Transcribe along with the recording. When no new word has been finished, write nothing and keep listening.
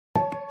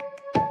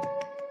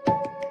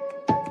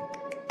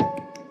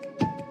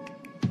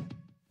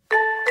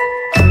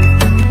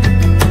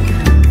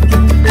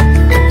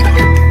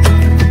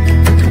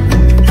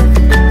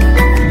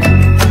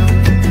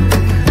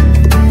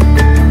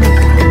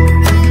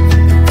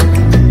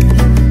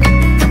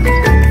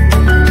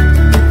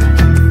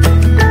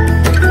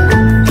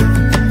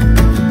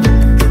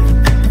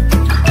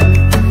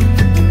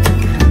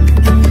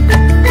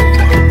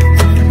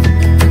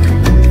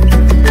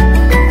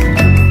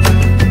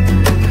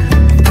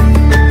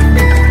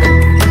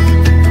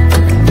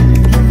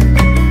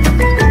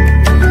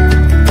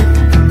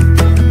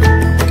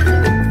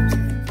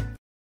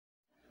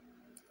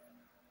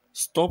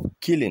Stop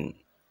killing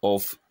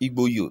of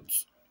Igbo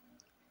youth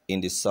in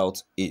the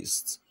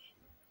southeast.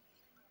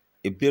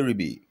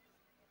 Abaribe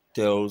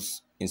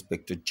tells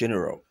Inspector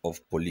General of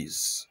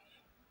Police.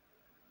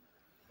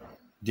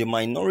 The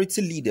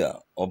minority leader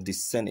of the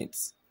Senate,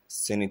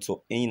 Senator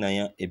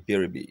Kīllīñg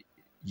Abaribe,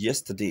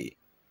 yesterday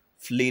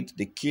fled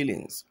the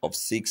killings of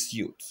 6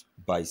 youth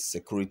by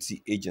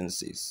security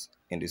agencies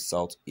in the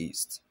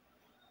southeast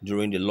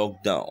during the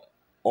lockdown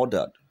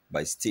ordered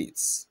by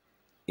states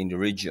in the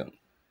region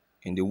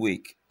in the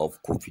wake of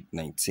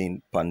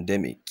COVID-19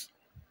 pandemic.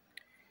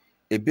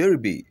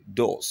 Abaribe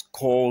thus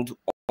called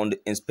on the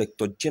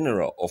Inspector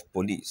General of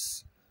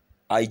Police,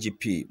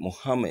 IGP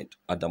Mohammed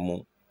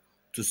Adamu,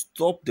 to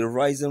stop the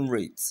rising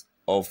rates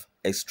of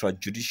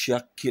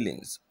extrajudicial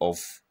killings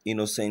of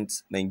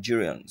innocent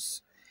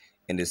Nigerians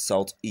in the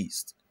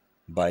southeast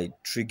by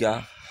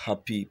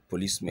trigger-happy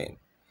policemen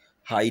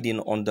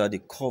hiding under the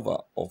cover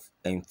of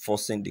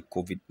enforcing the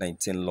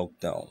COVID-19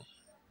 lockdown.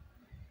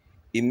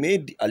 He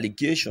made the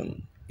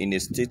allegation in a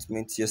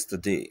statement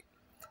yesterday,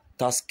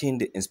 tasking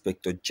the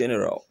Inspector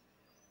General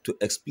to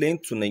explain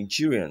to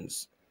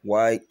Nigerians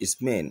why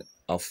his men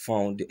have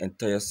found the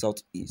entire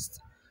southeast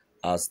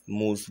as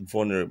most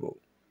vulnerable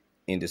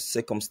in the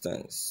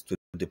circumstance to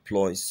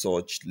deploy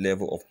such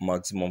level of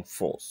maximum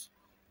force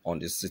on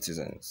the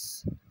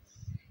citizens.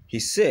 He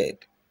said,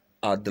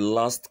 at the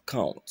last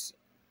count,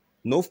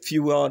 no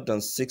fewer than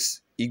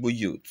 6 Igbo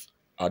youth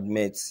had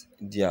met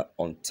their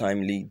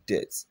untimely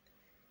deaths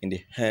in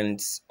the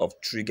hands of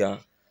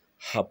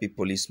trigger-happy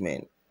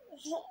policemen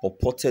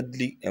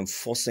purportedly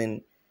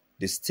enforcing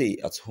the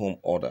stay-at-home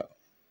order.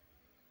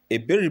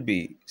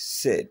 Abaribe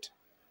said,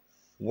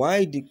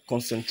 why the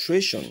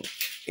concentration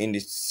in the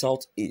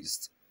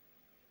southeast,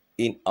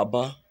 in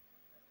Abia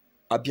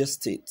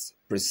State,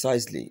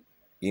 precisely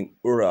in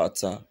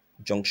Urata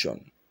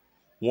Junction,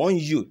 one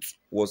youth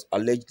was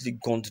allegedly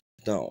gunned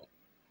down,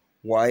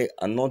 while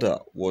another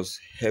was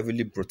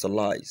heavily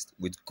brutalized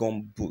with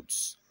gun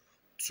boots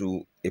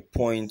to a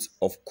point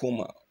of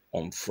coma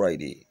on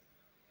Friday.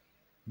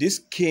 This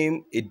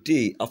came a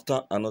day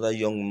after another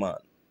young man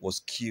was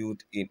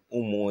killed in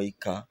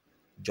Umuoka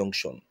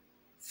Junction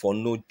for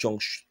no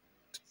just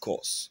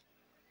cause.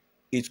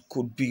 It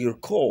could be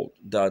recalled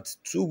that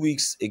 2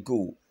 weeks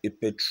ago, a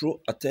petrol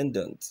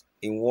attendant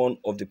in one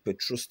of the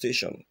petrol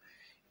stations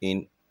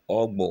in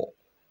Ogbo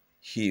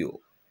Hill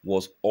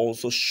was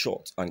also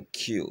shot and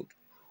killed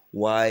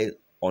while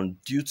on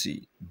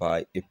duty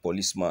by a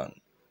policeman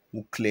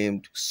who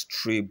claimed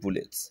stray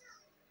bullets.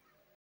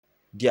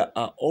 There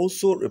are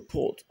also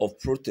reports of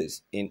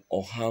protests in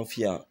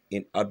Ohafia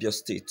in Abia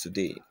State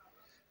today,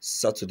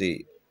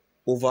 Saturday,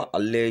 over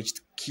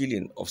alleged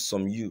killing of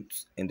some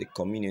youth in the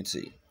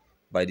community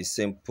by the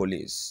same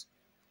police.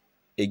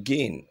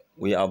 Again,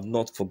 we have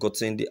not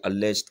forgotten the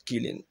alleged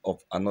killing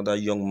of another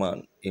young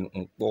man in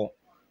Nkpo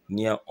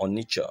near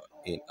Onitsha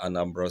in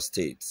Anambra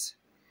State.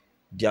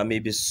 There may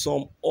be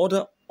some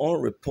other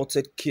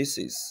unreported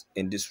cases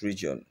in this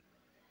region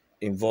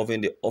involving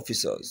the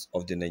officers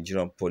of the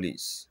Nigerian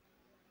police.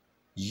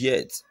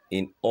 Yet,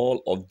 in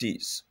all of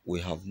this,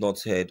 we have not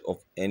heard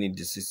of any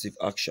decisive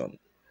action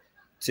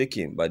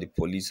taken by the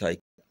police high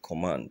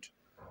command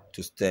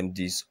to stem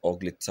this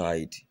ugly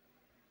tide,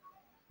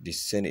 the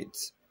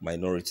Senate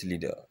minority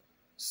leader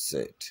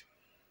said.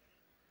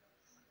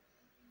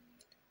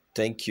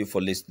 Thank you for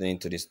listening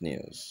to this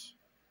news.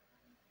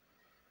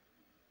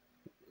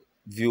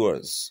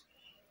 Viewers,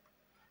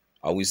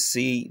 I will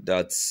say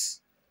that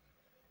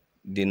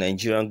the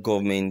Nigerian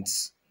government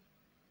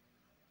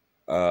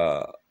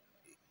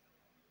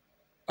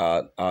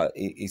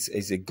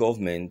is a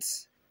government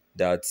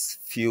that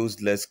feels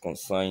less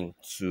concerned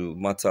to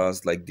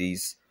matters like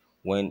this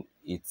when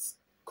it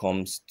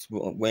comes to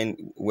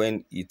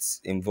when it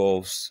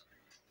involves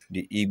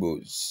the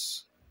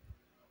Igbos,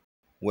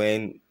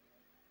 when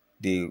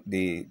the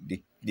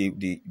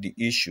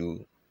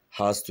issue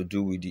has to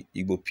do with the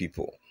Igbo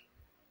people.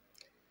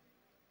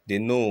 They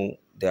know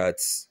that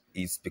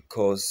it's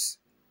because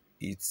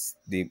it's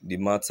the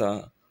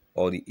matter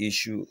or the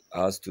issue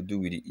has to do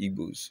with the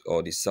Igbos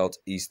or the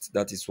southeast.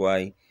 That is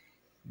why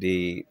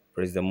the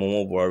President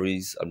Muhammadu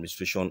Buhari's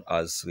administration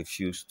has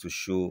refused to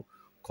show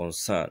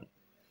concern.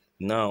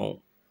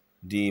 Now,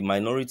 the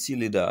minority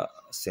leader,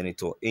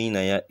 Senator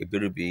Kīllīñg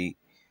Abaribe,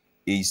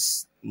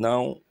 is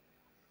now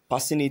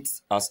passing it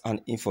as an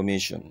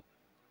information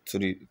to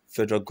the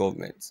federal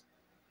government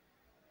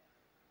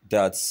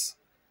that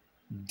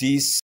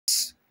this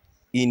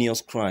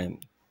heinous crime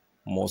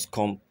must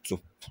come to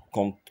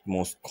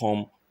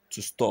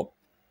stop.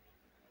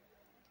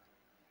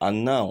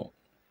 And now,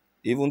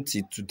 even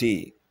till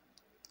today,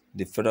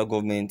 the federal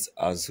government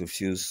has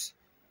refused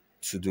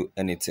to do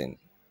anything.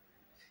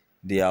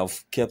 They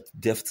have kept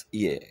deaf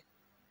ear,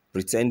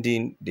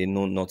 pretending they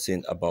know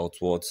nothing about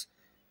what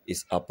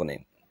is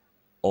happening,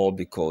 all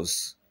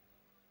because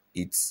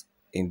it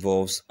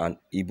involves an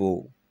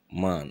Igbo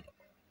man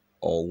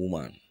or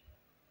woman.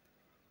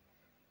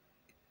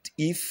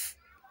 If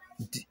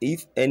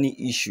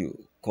any issue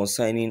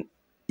concerning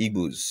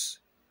Igbos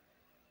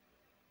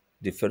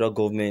the federal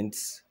government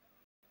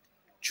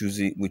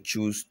will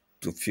choose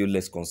to feel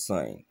less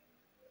concerned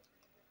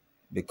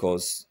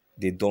because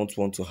they don't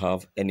want to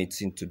have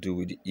anything to do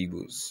with the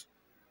Igbos.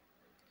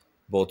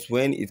 But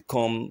when it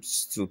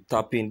comes to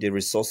tapping the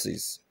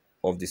resources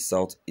of the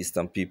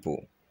southeastern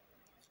people,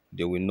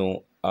 they will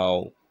know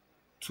how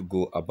to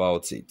go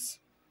about it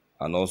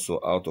and also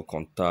how to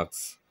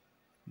contact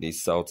the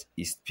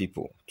southeast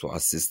people to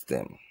assist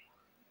them.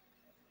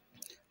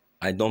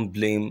 I don't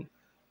blame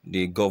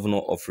the governor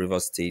of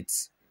Rivers State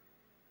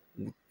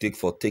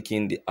for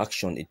taking the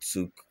action it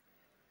took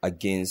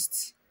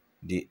against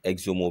the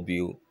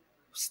ExxonMobil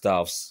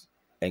staffs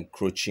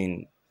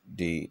encroaching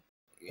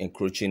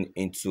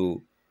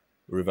into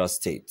Rivers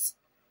State.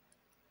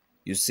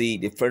 You see,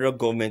 the federal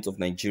government of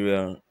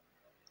Nigeria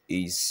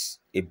is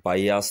a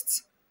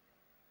biased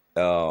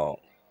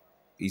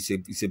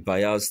it's a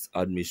biased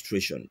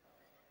administration.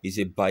 It's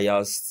a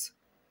biased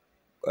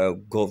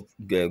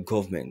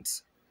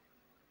government.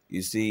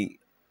 You see,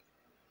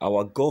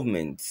 our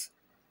government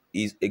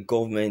is a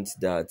government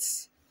that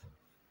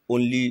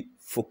only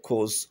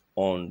focus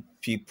on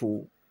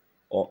people,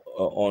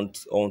 on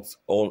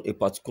a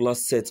particular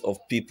set of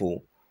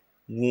people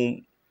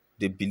whom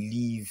they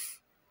believe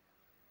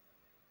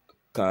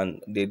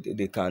can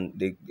they can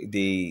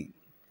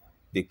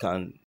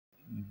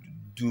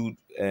do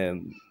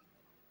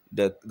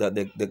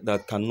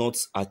that cannot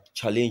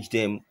challenge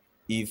them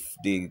if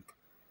they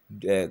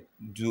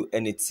do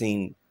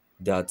anything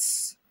that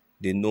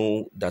they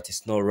know that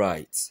is not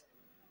right.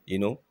 You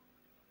know,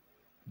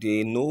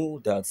 they know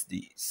that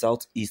the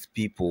Southeast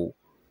people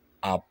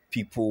are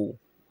people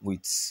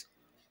with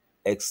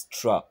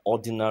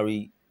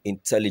extraordinary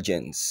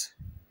intelligence.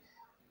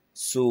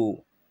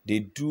 So they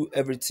do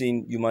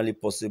everything humanly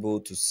possible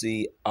to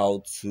see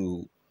how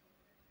to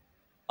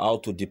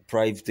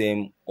deprive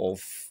them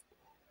of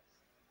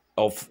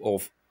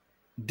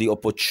the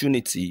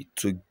opportunity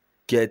to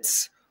get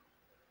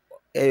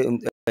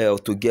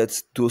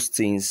those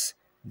things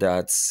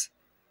that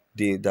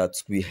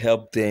will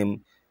help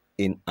them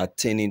in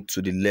attaining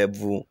to the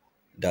level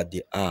that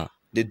they are.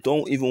 They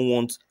don't even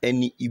want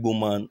any Igbo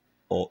man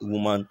or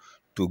woman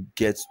to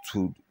get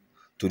to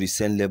the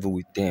same level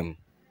with them.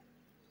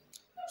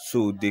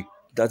 So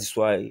that is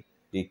why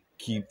they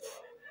keep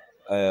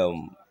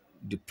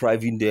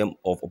depriving them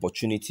of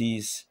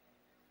opportunities,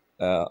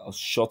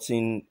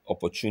 shorting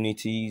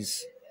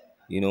opportunities,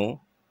 you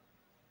know,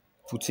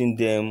 putting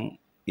them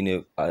in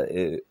a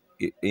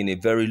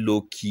very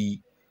low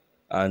key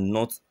and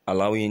not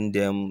allowing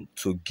them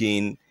to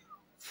gain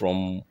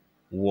from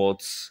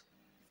what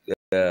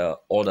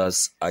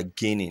others are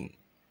gaining.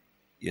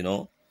 You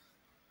know,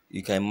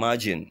 you can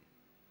imagine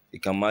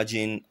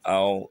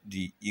how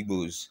the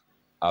Igbos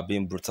are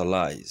being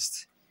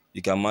brutalized.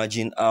 You can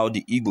imagine how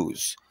the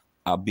Igbos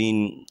are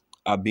being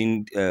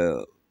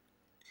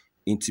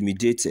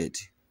intimidated.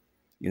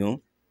 You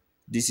know,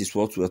 this is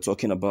what we're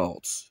talking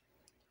about,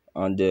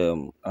 and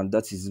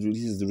this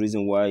is the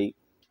reason why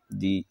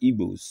the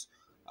Igbos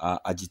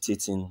are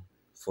agitating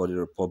for the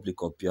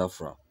Republic of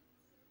Biafra.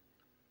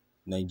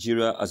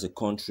 Nigeria as a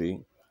country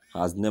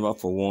has never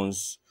for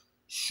once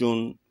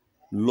shown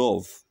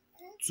love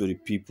to the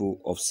people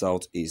of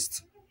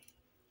Southeast,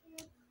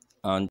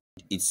 and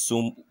it's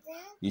so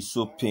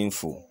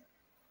painful.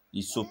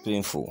 It's so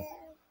painful,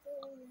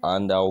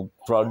 and I'll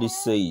proudly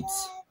say it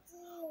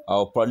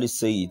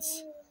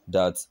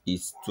that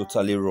it's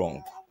totally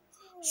wrong.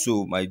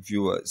 So, my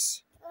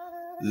viewers,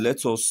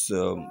 let us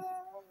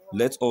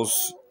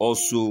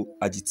also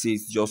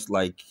agitate just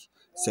like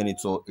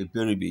Senator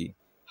Abaribe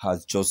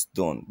has just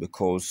done,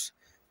 because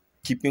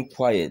keeping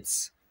quiet,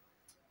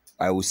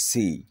 I will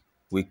say,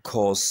 will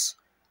cause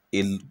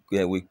we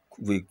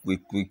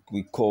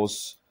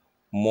cause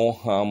more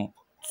harm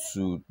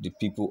to the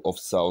people of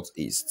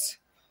Southeast.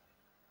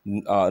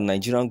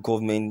 Nigerian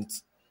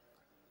government,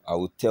 I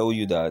will tell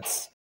you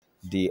that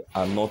they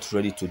are not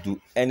ready to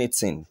do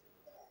anything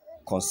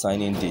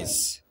concerning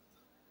this,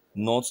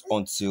 not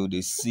until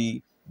they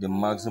see the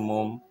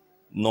maximum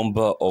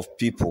number of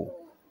people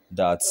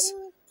that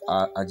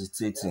are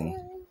agitating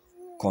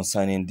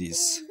concerning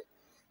this.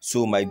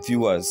 So, my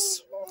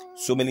viewers,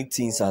 so many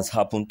things has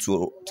happened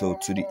to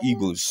the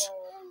Igbos,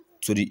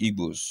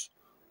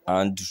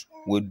 and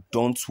we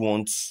don't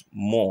want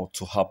more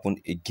to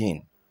happen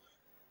again.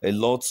 A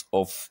lot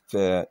of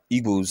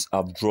Igbos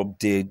have dropped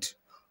dead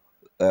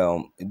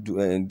in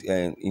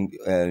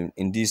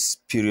this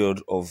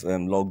period of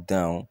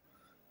lockdown.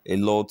 A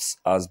lot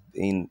has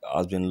been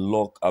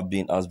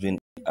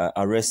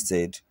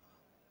arrested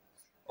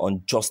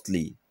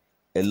unjustly.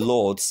 A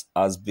lot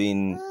has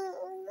been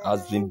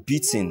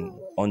beaten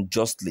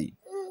unjustly.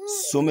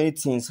 So many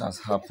things has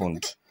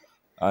happened,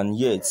 and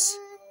yet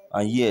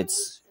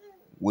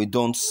we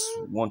don't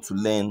want to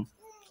learn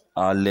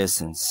our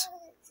lessons.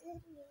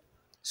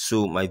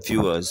 So, my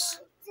viewers,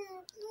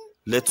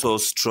 let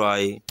us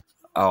try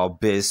our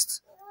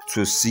best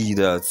to see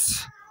that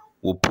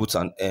we'll put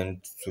an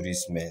end to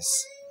this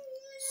mess.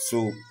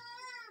 So,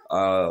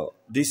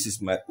 this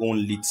is my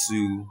own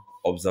little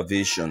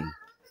observation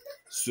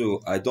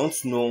So I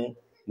don't know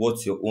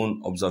what your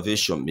own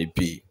observation may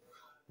be.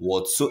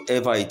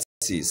 Whatsoever it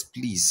is,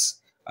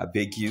 please, I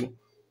beg you,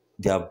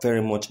 they are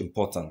very much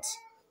important.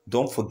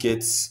 Don't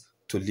forget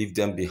to leave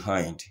them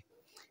behind.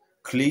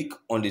 Click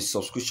on the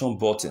subscription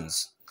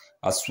buttons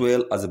as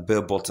well as the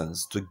bell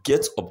buttons to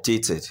get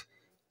updated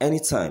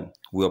anytime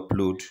we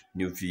upload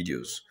new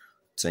videos.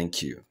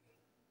 Thank you.